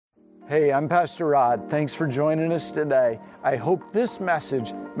Hey, I'm Pastor Rod. Thanks for joining us today. I hope this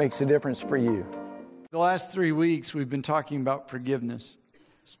message makes a difference for you. The last 3 weeks, we've been talking about forgiveness,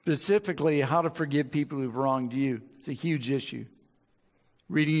 specifically how to forgive people who've wronged you. It's a huge issue.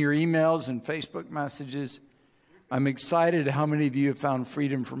 Reading your emails and Facebook messages, I'm excited how many of you have found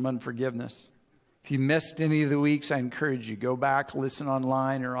freedom from unforgiveness. If you missed any of the weeks, I encourage you, go back, listen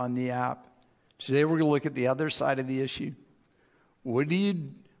online or on the app. Today, we're going to look at the other side of the issue. What do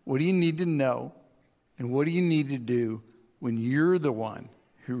you need to know, and what do you need to do when you're the one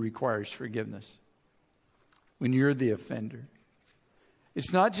who requires forgiveness? When you're the offender?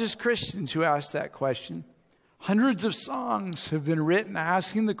 It's not just Christians who ask that question. Hundreds of songs have been written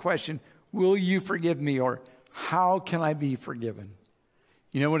asking the question, will you forgive me? Or how can I be forgiven?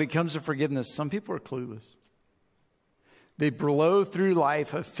 You know, when it comes to forgiveness, some people are clueless. They blow through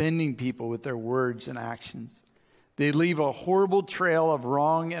life offending people with their words and actions. They leave a horrible trail of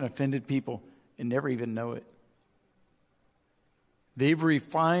wrong and offended people and never even know it. They've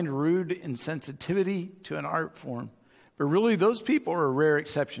refined rude insensitivity to an art form. But really, those people are a rare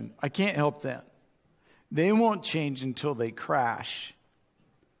exception. I can't help them. They won't change until they crash.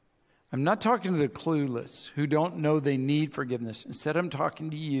 I'm not talking to the clueless who don't know they need forgiveness. Instead, I'm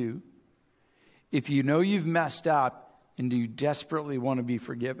talking to you. If you know you've messed up and you desperately want to be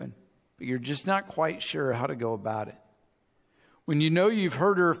forgiven, but you're just not quite sure how to go about it. When you know you've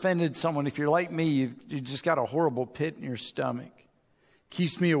hurt or offended someone, if you're like me, you've just got a horrible pit in your stomach.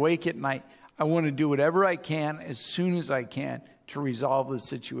 Keeps me awake at night. I want to do whatever I can as soon as I can to resolve the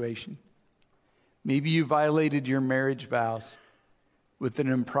situation. Maybe you violated your marriage vows with an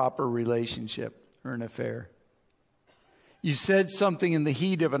improper relationship or an affair. You said something in the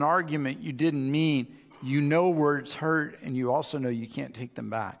heat of an argument you didn't mean. You know words hurt, and you also know you can't take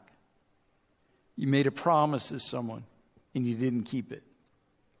them back. You made a promise to someone, and you didn't keep it.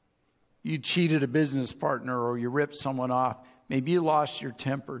 You cheated a business partner, or you ripped someone off. Maybe you lost your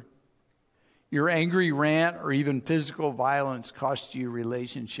temper. Your angry rant or even physical violence cost you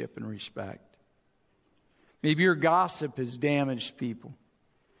relationship and respect. Maybe your gossip has damaged people.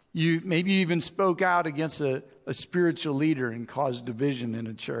 Maybe you even spoke out against a spiritual leader and caused division in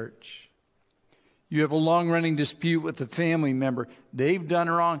a church. You have a long-running dispute with a family member. They've done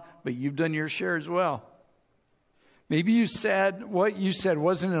wrong, but you've done your share as well. Maybe you said what you said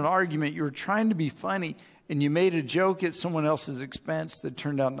wasn't an argument. You were trying to be funny, and you made a joke at someone else's expense that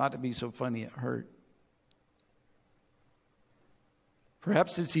turned out not to be so funny it hurt.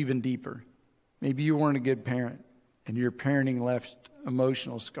 Perhaps it's even deeper. Maybe you weren't a good parent, and your parenting left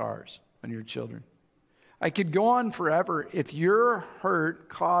emotional scars on your children. I could go on forever. If your hurt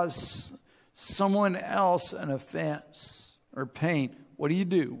caused someone else an offense or pain, what do you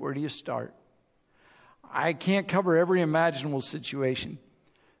do? Where do you start? I can't cover every imaginable situation.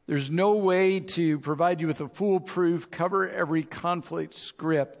 There's no way to provide you with a foolproof, cover every conflict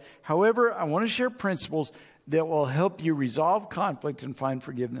script. However, I want to share principles that will help you resolve conflict and find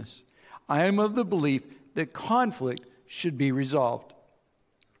forgiveness. I am of the belief that conflict should be resolved.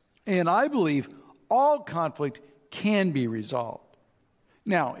 And I believe all conflict can be resolved.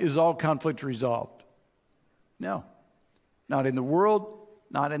 Now, is all conflict resolved? No. Not in the world,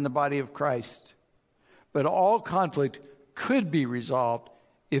 not in the body of Christ. But all conflict could be resolved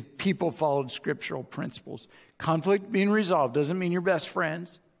if people followed scriptural principles. Conflict being resolved doesn't mean you're best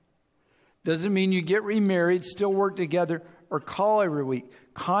friends. Doesn't mean you get remarried, still work together, or call every week.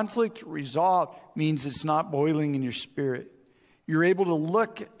 Conflict resolved means it's not boiling in your spirit. You're able to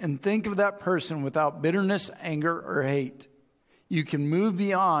look and think of that person without bitterness, anger, or hate. You can move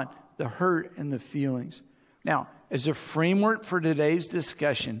beyond the hurt and the feelings. Now, as a framework for today's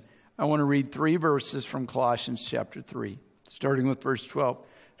discussion, I want to read 3 verses from Colossians chapter 3, starting with verse 12.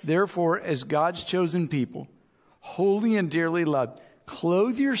 Therefore, as God's chosen people, holy and dearly loved,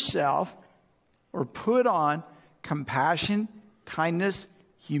 clothe yourself or put on compassion, kindness,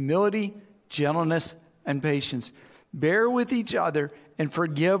 humility, gentleness, and patience. Bear with each other and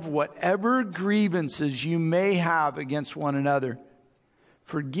forgive whatever grievances you may have against one another.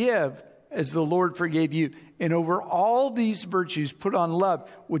 Forgive as the Lord forgave you. And over all these virtues put on love,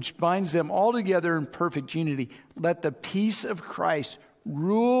 which binds them all together in perfect unity. Let the peace of Christ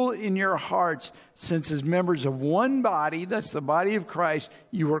rule in your hearts, since as members of one body, that's the body of Christ,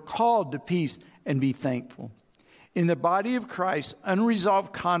 you are called to peace, and be thankful. In the body of Christ,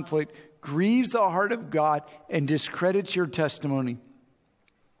 unresolved conflict grieves the heart of God and discredits your testimony.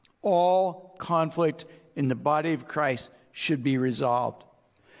 All conflict in the body of Christ should be resolved.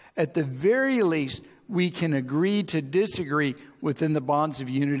 At the very least, we can agree to disagree within the bonds of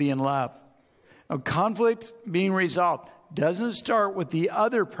unity and love. Now, conflict being resolved doesn't start with the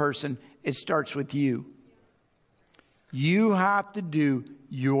other person. It starts with you. You have to do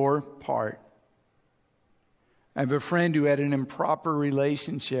your part. I have a friend who had an improper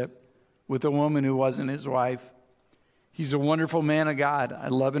relationship with a woman who wasn't his wife. He's a wonderful man of God I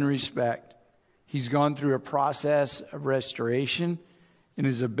love and respect. He's gone through a process of restoration and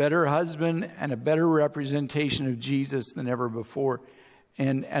is a better husband and a better representation of Jesus than ever before.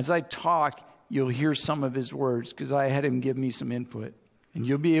 And as I talk, you'll hear some of his words because I had him give me some input. And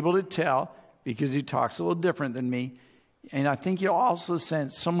you'll be able to tell because he talks a little different than me. And I think you'll also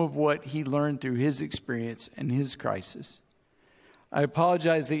sense some of what he learned through his experience and his crisis. I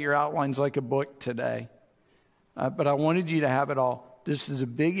apologize that your outline's like a book today, but I wanted you to have it all. This is a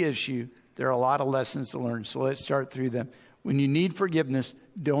big issue. There are a lot of lessons to learn, so let's start through them. When you need forgiveness,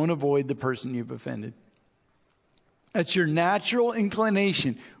 don't avoid the person you've offended. That's your natural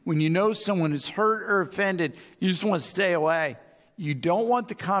inclination. When you know someone is hurt or offended, you just want to stay away. You don't want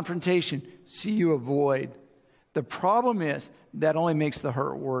the confrontation, so you avoid. The problem is that only makes the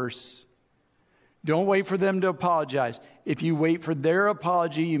hurt worse. Don't wait for them to apologize. If you wait for their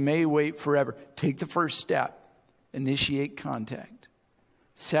apology, you may wait forever. Take the first step. Initiate contact.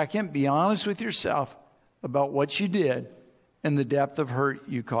 Second, be honest with yourself about what you did and the depth of hurt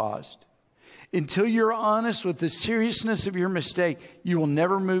you caused. Until you're honest with the seriousness of your mistake, you will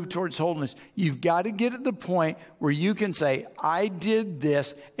never move towards wholeness. You've got to get to the point where you can say, I did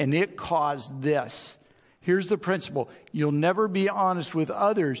this and it caused this. Here's the principle. You'll never be honest with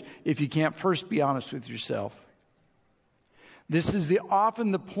others if you can't first be honest with yourself. This is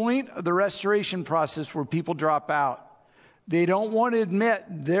often the point of the restoration process where people drop out. They don't want to admit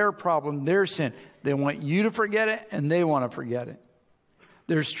their problem, their sin. They want you to forget it, and they want to forget it.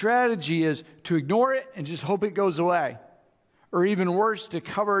 Their strategy is to ignore it and just hope it goes away. Or even worse, to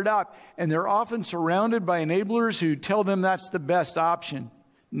cover it up. And they're often surrounded by enablers who tell them that's the best option.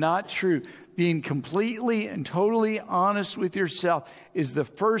 Not true. Being completely and totally honest with yourself is the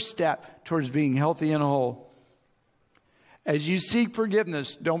first step towards being healthy and whole. As you seek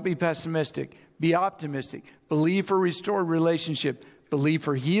forgiveness, don't be pessimistic. Be optimistic. Believe for restored relationship. Believe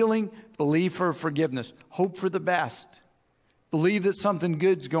for healing. Believe for forgiveness. Hope for the best. Believe that something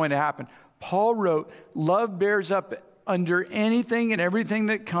good's going to happen. Paul wrote, love bears up under anything and everything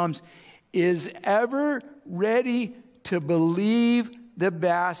that comes, is ever ready to believe the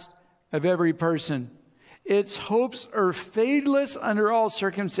best of every person. Its hopes are fadeless under all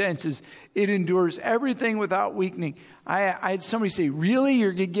circumstances. It endures everything without weakening. I had somebody say, really?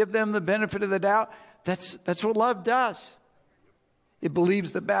 You're going to give them the benefit of the doubt? That's what love does. It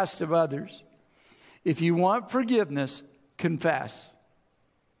believes the best of others. If you want forgiveness, confess.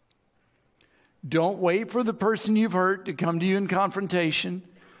 Don't wait for the person you've hurt to come to you in confrontation.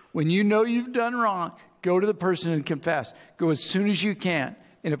 When you know you've done wrong, go to the person and confess. Go as soon as you can.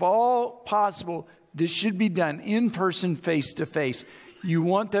 And if all possible, this should be done in person, face to face. You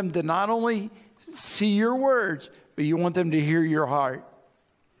want them to not only see your words, but you want them to hear your heart.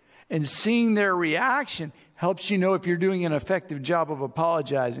 And seeing their reaction helps you know if you're doing an effective job of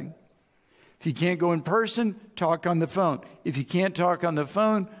apologizing. If you can't go in person, talk on the phone. If you can't talk on the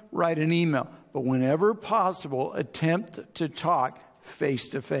phone, write an email. But whenever possible, attempt to talk face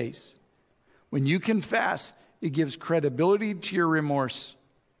to face. When you confess, it gives credibility to your remorse.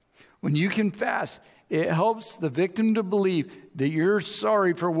 When you confess, it helps the victim to believe that you're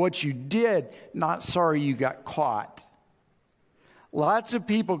sorry for what you did, not sorry you got caught. Lots of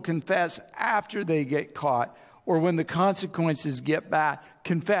people confess after they get caught or when the consequences get bad.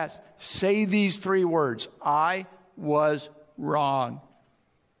 Confess. Say these 3 words. I was wrong.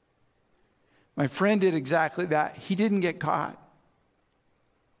 My friend did exactly that. He didn't get caught.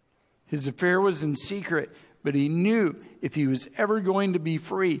 His affair was in secret, but he knew if he was ever going to be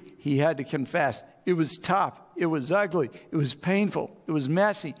free, he had to confess. It was tough. It was ugly. It was painful. It was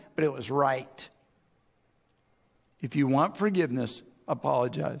messy, but it was right. If you want forgiveness,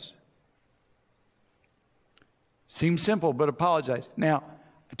 apologize. Seems simple, but apologize. Now,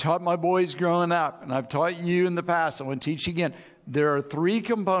 I taught my boys growing up, and I've taught you in the past. I want to teach you again. There are 3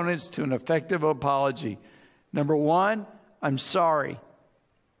 components to an effective apology. Number 1, I'm sorry.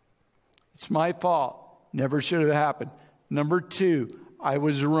 It's my fault. Never should have happened. Number 2, I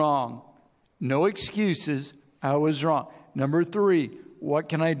was wrong. No excuses. I was wrong. Number 3, what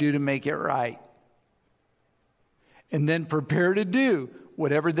can I do to make it right? And then prepare to do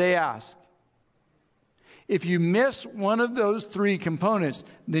whatever they ask. If you miss one of those 3 components,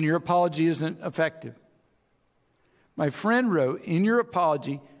 then your apology isn't effective. My friend wrote, in your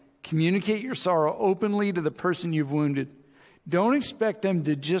apology, communicate your sorrow openly to the person you've wounded. Don't expect them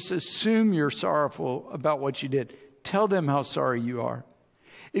to just assume you're sorrowful about what you did. tell them how sorry you are.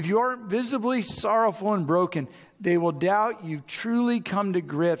 If you aren't visibly sorrowful and broken, they will doubt you've truly come to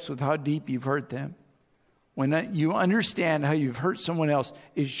grips with how deep you've hurt them. When you understand how you've hurt someone else,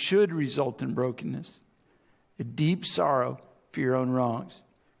 it should result in brokenness, a deep sorrow for your own wrongs.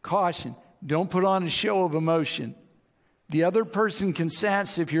 Caution, don't put on a show of emotion. The other person can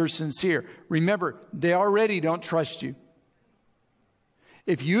sense if you're sincere. Remember, they already don't trust you.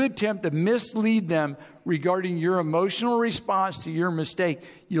 If you attempt to mislead them regarding your emotional response to your mistake,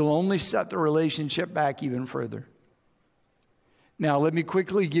 you'll only set the relationship back even further. Now, let me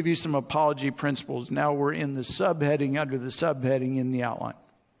quickly give you some apology principles. Now we're in the subheading under the subheading in the outline.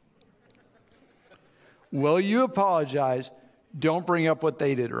 Will you apologize? Don't bring up what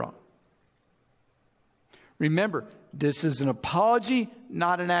they did wrong. Remember, this is an apology,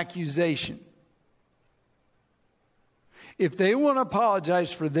 not an accusation. If they want to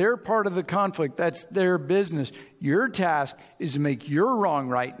apologize for their part of the conflict, that's their business. Your task is to make your wrong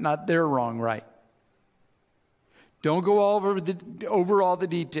right, not their wrong right. Don't go over all the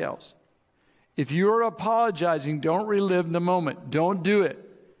details. If you are apologizing, don't relive the moment. Don't do it.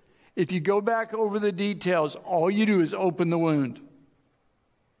 If you go back over the details, all you do is open the wound.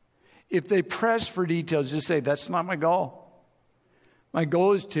 If they press for details, just say, that's not my goal. My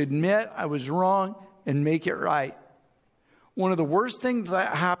goal is to admit I was wrong and make it right. One of the worst things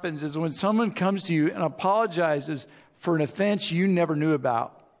that happens is when someone comes to you and apologizes for an offense you never knew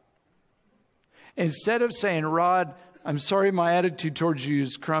about. Instead of saying, Rod, I'm sorry my attitude towards you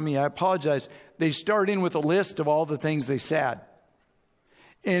is crummy, I apologize, they start in with a list of all the things they said.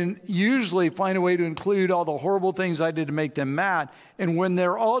 And usually find a way to include all the horrible things I did to make them mad. And when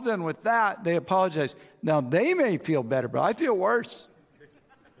they're all done with that, they apologize. Now, they may feel better, but I feel worse.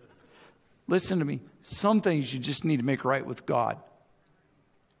 Listen to me. Some things you just need to make right with God.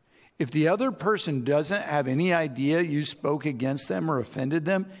 If the other person doesn't have any idea you spoke against them or offended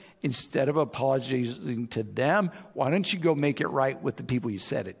them, instead of apologizing to them, why don't you go make it right with the people you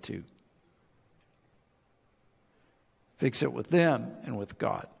said it to? Fix it with them and with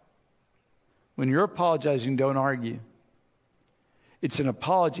God. When you're apologizing, don't argue. It's an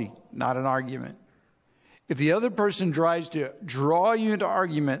apology, not an argument. If the other person tries to draw you into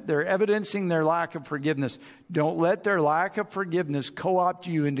argument, they're evidencing their lack of forgiveness. Don't let their lack of forgiveness co-opt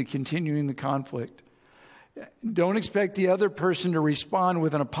you into continuing the conflict. Don't expect the other person to respond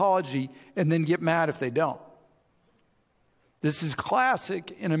with an apology and then get mad if they don't. This is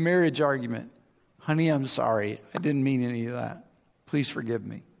classic in a marriage argument. Honey, I'm sorry. I didn't mean any of that. Please forgive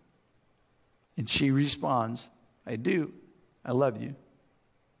me. And she responds, I do. I love you.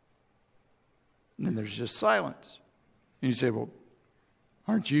 And then there's just silence. And you say, well,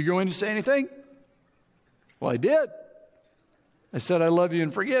 aren't you going to say anything? Well, I did. I said, I love you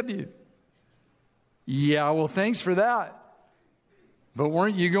and forgive you. Yeah, well, thanks for that. But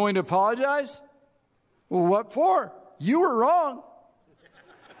weren't you going to apologize? Well, what for? You were wrong.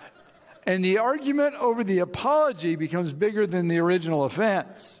 And the argument over the apology becomes bigger than the original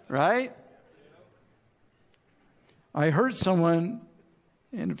offense, right? I hurt someone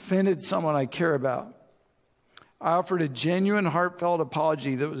and offended someone I care about. I offered a genuine, heartfelt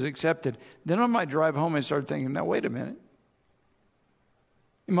apology that was accepted. Then on my drive home, I started thinking, now, wait a minute.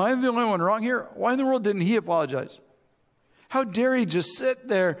 Am I the only one wrong here? Why in the world didn't he apologize? How dare he just sit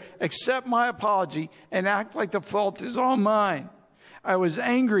there, accept my apology, and act like the fault is all mine? I was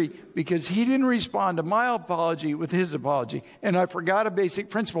angry because he didn't respond to my apology with his apology. And I forgot a basic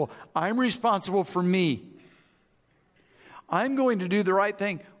principle. I'm responsible for me. I'm going to do the right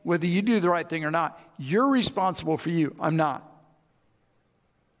thing, whether you do the right thing or not. You're responsible for you. I'm not.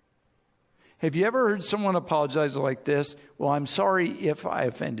 Have you ever heard someone apologize like this? Well, I'm sorry if I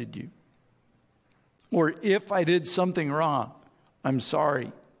offended you. Or if I did something wrong, I'm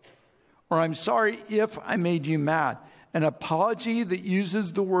sorry. Or I'm sorry if I made you mad. An apology that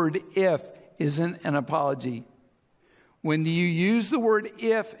uses the word if isn't an apology. When you use the word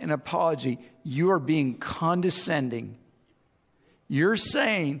if in apology, you are being condescending. You're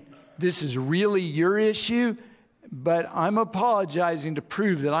saying this is really your issue, but I'm apologizing to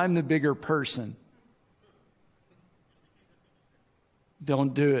prove that I'm the bigger person.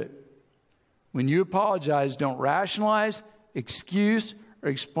 Don't do it. When you apologize, don't rationalize, excuse, or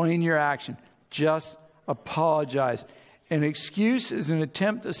explain your action. Just apologize. An excuse is an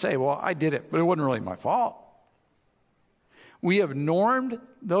attempt to say, well, I did it, but it wasn't really my fault. We have normed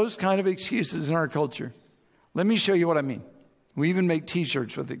those kind of excuses in our culture. Let me show you what I mean. We even make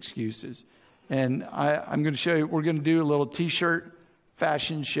T-shirts with excuses. And I'm going to show you, we're going to do a little T-shirt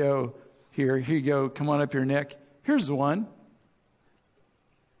fashion show here. Here you go. Come on up here, Nick. Here's the one.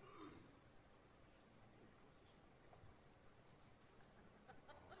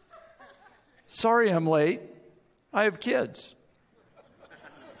 Sorry I'm late. I have kids.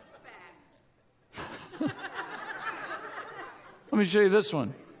 Let me show you this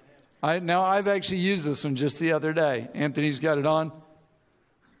one. I've actually used this one just the other day. Anthony's got it on.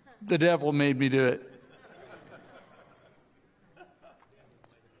 The devil made me do it.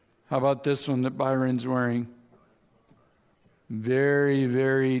 How about this one that Byron's wearing? Very,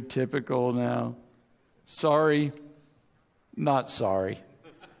 very typical now. Sorry, not sorry.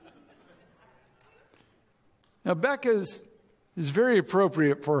 Now, Becca's is very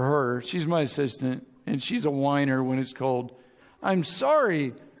appropriate for her. She's my assistant, and she's a whiner when it's cold. I'm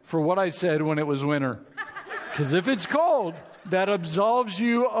sorry for what I said when it was winter. Because if it's cold, that absolves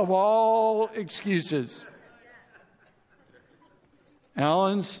you of all excuses.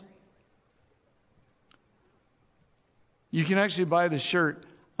 Alan's, you can actually buy the shirt.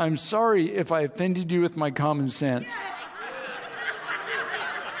 I'm sorry if I offended you with my common sense.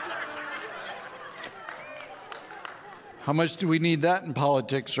 How much do we need that in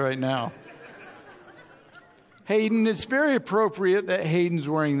politics right now? Hayden, it's very appropriate that Hayden's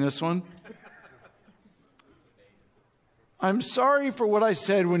wearing this one. I'm sorry for what I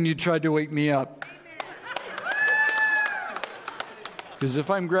said when you tried to wake me up. Because if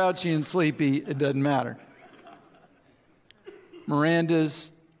I'm grouchy and sleepy, it doesn't matter.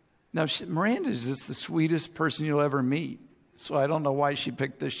 Miranda's just the sweetest person you'll ever meet. So I don't know why she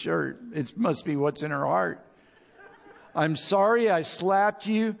picked this shirt. It must be what's in her heart. I'm sorry I slapped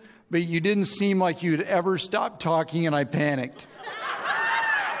you, but you didn't seem like you'd ever stop talking and I panicked.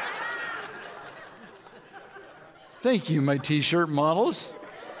 Thank you, my t-shirt models.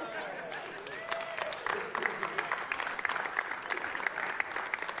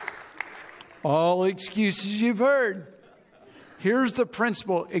 All excuses you've heard. Here's the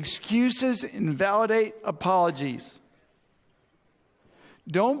principle. Excuses invalidate apologies.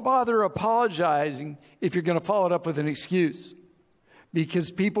 Don't bother apologizing if you're going to follow it up with an excuse.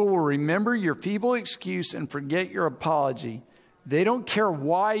 Because people will remember your feeble excuse and forget your apology. They don't care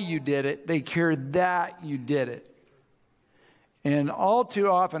why you did it. They care that you did it. And all too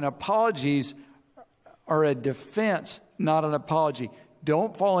often, apologies are a defense, not an apology.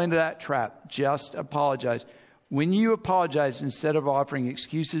 Don't fall into that trap. Just apologize. When you apologize, instead of offering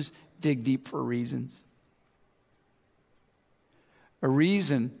excuses, dig deep for reasons. A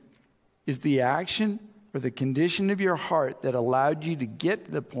reason is the action or the condition of your heart that allowed you to get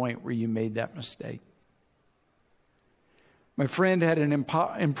to the point where you made that mistake. My friend had an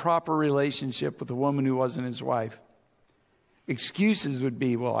improper relationship with a woman who wasn't his wife. Excuses would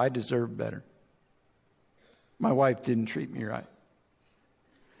be, well, I deserve better. My wife didn't treat me right.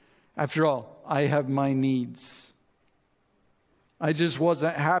 After all, I have my needs. I just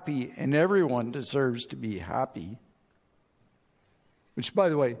wasn't happy, and everyone deserves to be happy. Which, by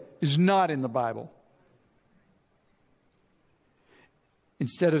the way, is not in the Bible.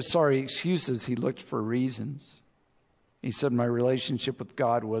 Instead of sorry excuses, he looked for reasons. He said, my relationship with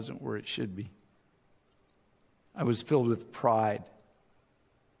God wasn't where it should be. I was filled with pride.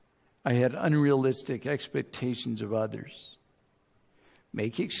 I had unrealistic expectations of others.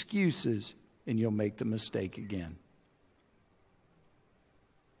 Make excuses, and you'll make the mistake again.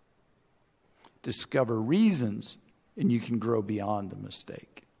 Discover reasons, and you can grow beyond the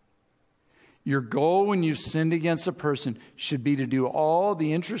mistake. Your goal when you've sinned against a person should be to do all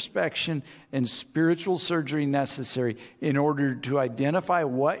the introspection and spiritual surgery necessary in order to identify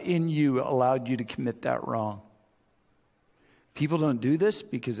what in you allowed you to commit that wrong. People don't do this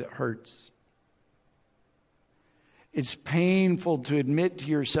because it hurts. It's painful to admit to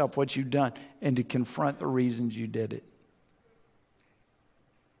yourself what you've done and to confront the reasons you did it.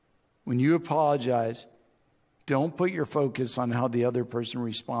 When you apologize, don't put your focus on how the other person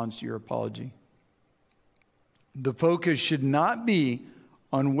responds to your apology. The focus should not be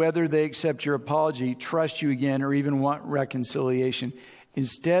on whether they accept your apology, trust you again, or even want reconciliation.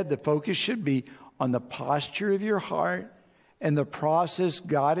 Instead, the focus should be on the posture of your heart and the process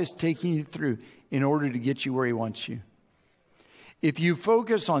God is taking you through in order to get you where He wants you. If you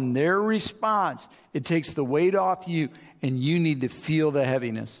focus on their response, it takes the weight off you, and you need to feel the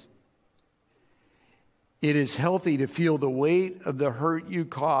heaviness. It is healthy to feel the weight of the hurt you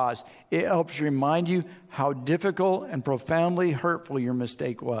caused. It helps remind you how difficult and profoundly hurtful your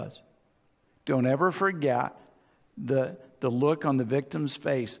mistake was. Don't ever forget the look on the victim's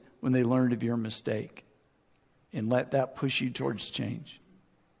face when they learned of your mistake. And let that push you towards change.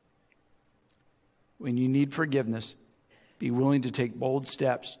 When you need forgiveness, be willing to take bold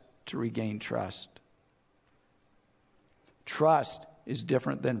steps to regain trust. Trust is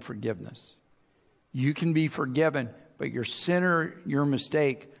different than forgiveness. You can be forgiven, but your sin or your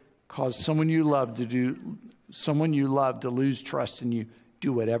mistake cause someone you love to lose trust in you,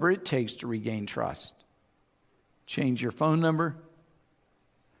 do whatever it takes to regain trust. Change your phone number,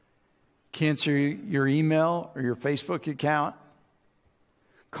 cancel your email or your Facebook account,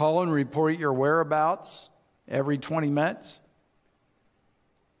 call and report your whereabouts every 20 minutes.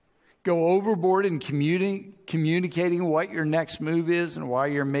 Go overboard in communicating what your next move is and why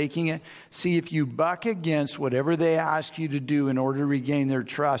you're making it. See, if you buck against whatever they ask you to do in order to regain their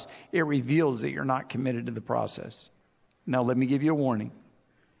trust, it reveals that you're not committed to the process. Now, let me give you a warning.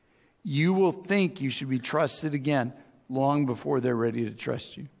 You will think you should be trusted again long before they're ready to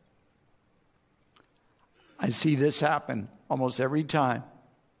trust you. I see this happen almost every time,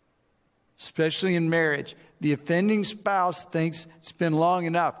 especially in marriage. The offending spouse thinks it's been long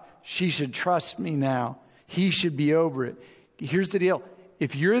enough. She should trust me now. He should be over it. Here's the deal.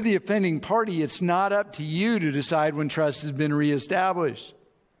 If you're the offending party, it's not up to you to decide when trust has been reestablished.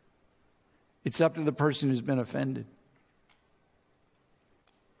 It's up to the person who's been offended.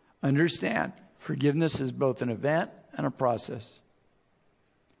 Understand, forgiveness is both an event and a process.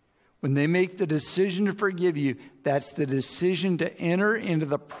 When they make the decision to forgive you, that's the decision to enter into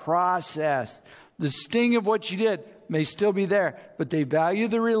the process. The sting of what you did may still be there, but they value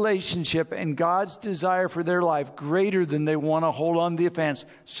the relationship and God's desire for their life greater than they want to hold on to the offense,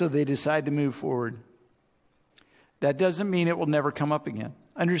 so they decide to move forward. That doesn't mean it will never come up again.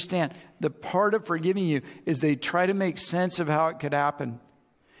 Understand, the part of forgiving you is they try to make sense of how it could happen.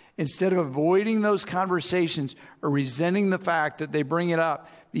 Instead of avoiding those conversations or resenting the fact that they bring it up,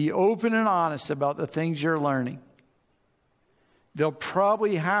 be open and honest about the things you're learning. They'll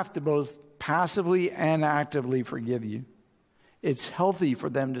probably have to both passively and actively forgive you. It's healthy for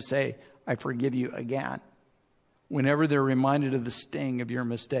them to say, I forgive you again, whenever they're reminded of the sting of your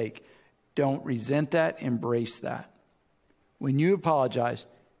mistake. Don't resent that, embrace that. When you apologize,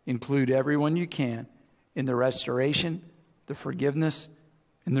 include everyone you can in the restoration, the forgiveness,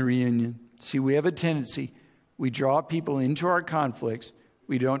 and the reunion. See, we have a tendency, we draw people into our conflicts,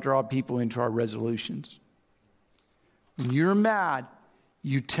 we don't draw people into our resolutions. When you're mad,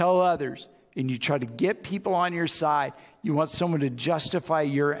 you tell others and you try to get people on your side. You want someone to justify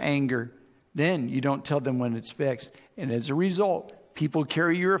your anger. Then you don't tell them when it's fixed. And as a result, people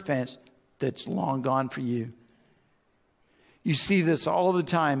carry your offense that's long gone for you. You see this all the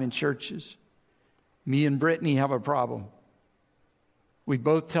time in churches. Me and Brittany have a problem. We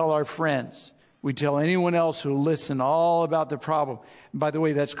both tell our friends. We tell anyone else who will listen all about the problem. And by the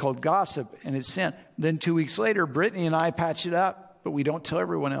way, that's called gossip, and it's sin. Then 2 weeks later, Brittany and I patch it up, but we don't tell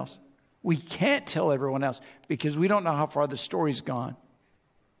everyone else. We can't tell everyone else because we don't know how far the story's gone.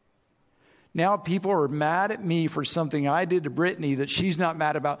 Now people are mad at me for something I did to Brittany that she's not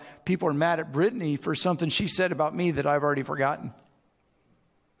mad about. People are mad at Brittany for something she said about me that I've already forgotten.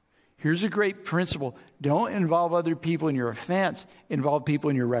 Here's a great principle. Don't involve other people in your offense. Involve people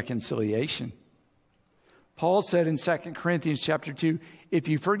in your reconciliation. Paul said in 2 Corinthians chapter 2, if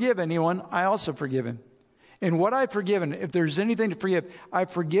you forgive anyone, I also forgive him. And what I've forgiven, if there's anything to forgive,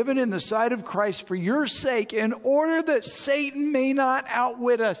 I've forgiven in the sight of Christ for your sake, in order that Satan may not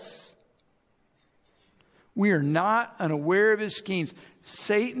outwit us. We are not unaware of his schemes.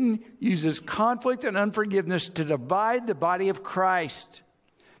 Satan uses conflict and unforgiveness to divide the body of Christ.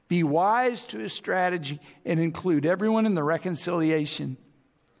 Be wise to his strategy and include everyone in the reconciliation.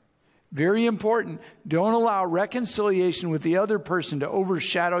 Very important. Don't allow reconciliation with the other person to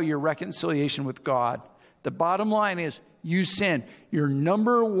overshadow your reconciliation with God. The bottom line is, you sin. Your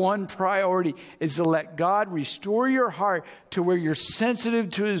number one priority is to let God restore your heart to where you're sensitive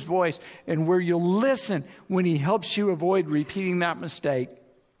to his voice and where you'll listen when he helps you avoid repeating that mistake.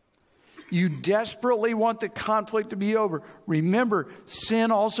 You desperately want the conflict to be over. Remember, sin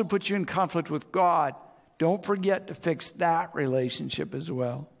also puts you in conflict with God. Don't forget to fix that relationship as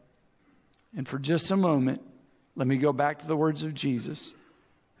well. And for just a moment, let me go back to the words of Jesus,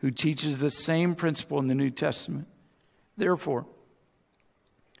 who teaches the same principle in the New Testament. Therefore,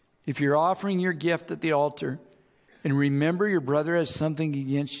 if you're offering your gift at the altar and remember your brother has something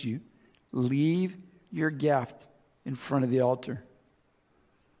against you, leave your gift in front of the altar.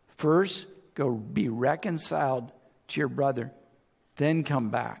 First, go be reconciled to your brother. Then come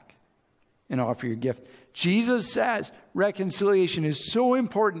back and offer your gift. Jesus says reconciliation is so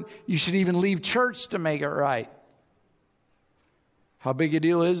important, you should even leave church to make it right. How big a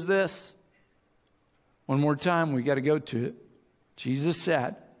deal is this? One more time, we got to go to it. Jesus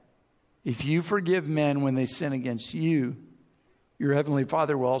said, if you forgive men when they sin against you, your heavenly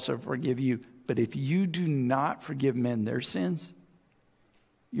Father will also forgive you. But if you do not forgive men their sins,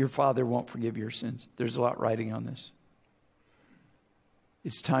 your Father won't forgive your sins. There's a lot writing on this.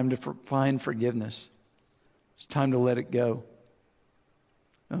 It's time to find forgiveness. It's time to let it go.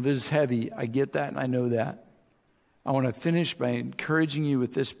 Now, this is heavy. I get that and I know that. I want to finish by encouraging you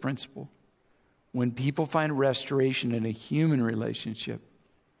with this principle. When people find restoration in a human relationship,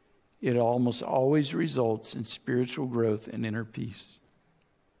 it almost always results in spiritual growth and inner peace.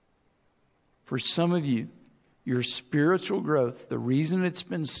 For some of you, your spiritual growth, the reason it's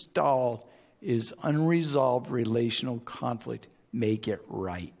been stalled is unresolved relational conflict. Make it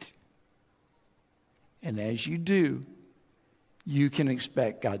right. And as you do, you can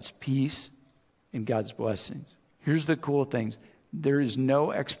expect God's peace and God's blessings. Here's the cool things. There is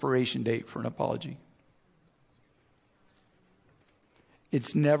no expiration date for an apology.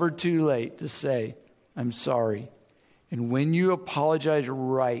 It's never too late to say, I'm sorry. And when you apologize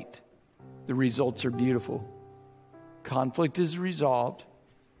right, the results are beautiful. Conflict is resolved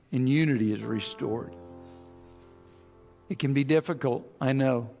and unity is restored. It can be difficult, I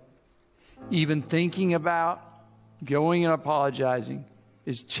know. Even thinking about going and apologizing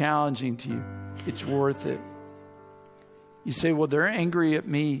is challenging to you. It's worth it. You say, well, they're angry at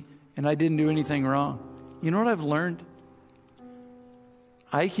me and I didn't do anything wrong. You know what I've learned?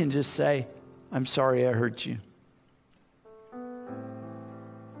 I can just say, I'm sorry I hurt you.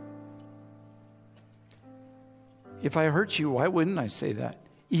 If I hurt you, why wouldn't I say that?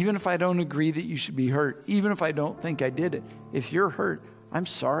 Even if I don't agree that you should be hurt, even if I don't think I did it, if you're hurt, I'm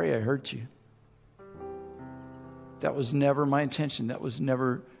sorry I hurt you. That was never my intention. That was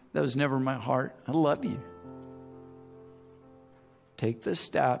never my heart. I love you. Take this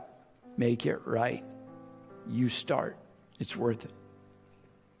step, make it right. You start. It's worth it.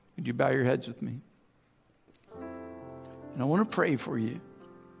 Would you bow your heads with me? And I want to pray for you.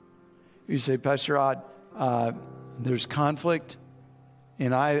 You say, Pastor Rod, there's conflict,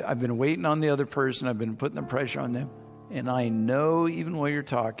 and I've been waiting on the other person. I've been putting the pressure on them. And I know even while you're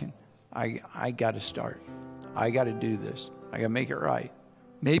talking, I got to start. I got to do this. I got to make it right.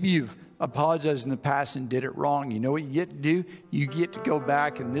 Maybe you've apologized in the past and did it wrong. You know what you get to do? You get to go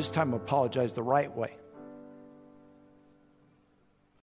back and this time apologize the right way.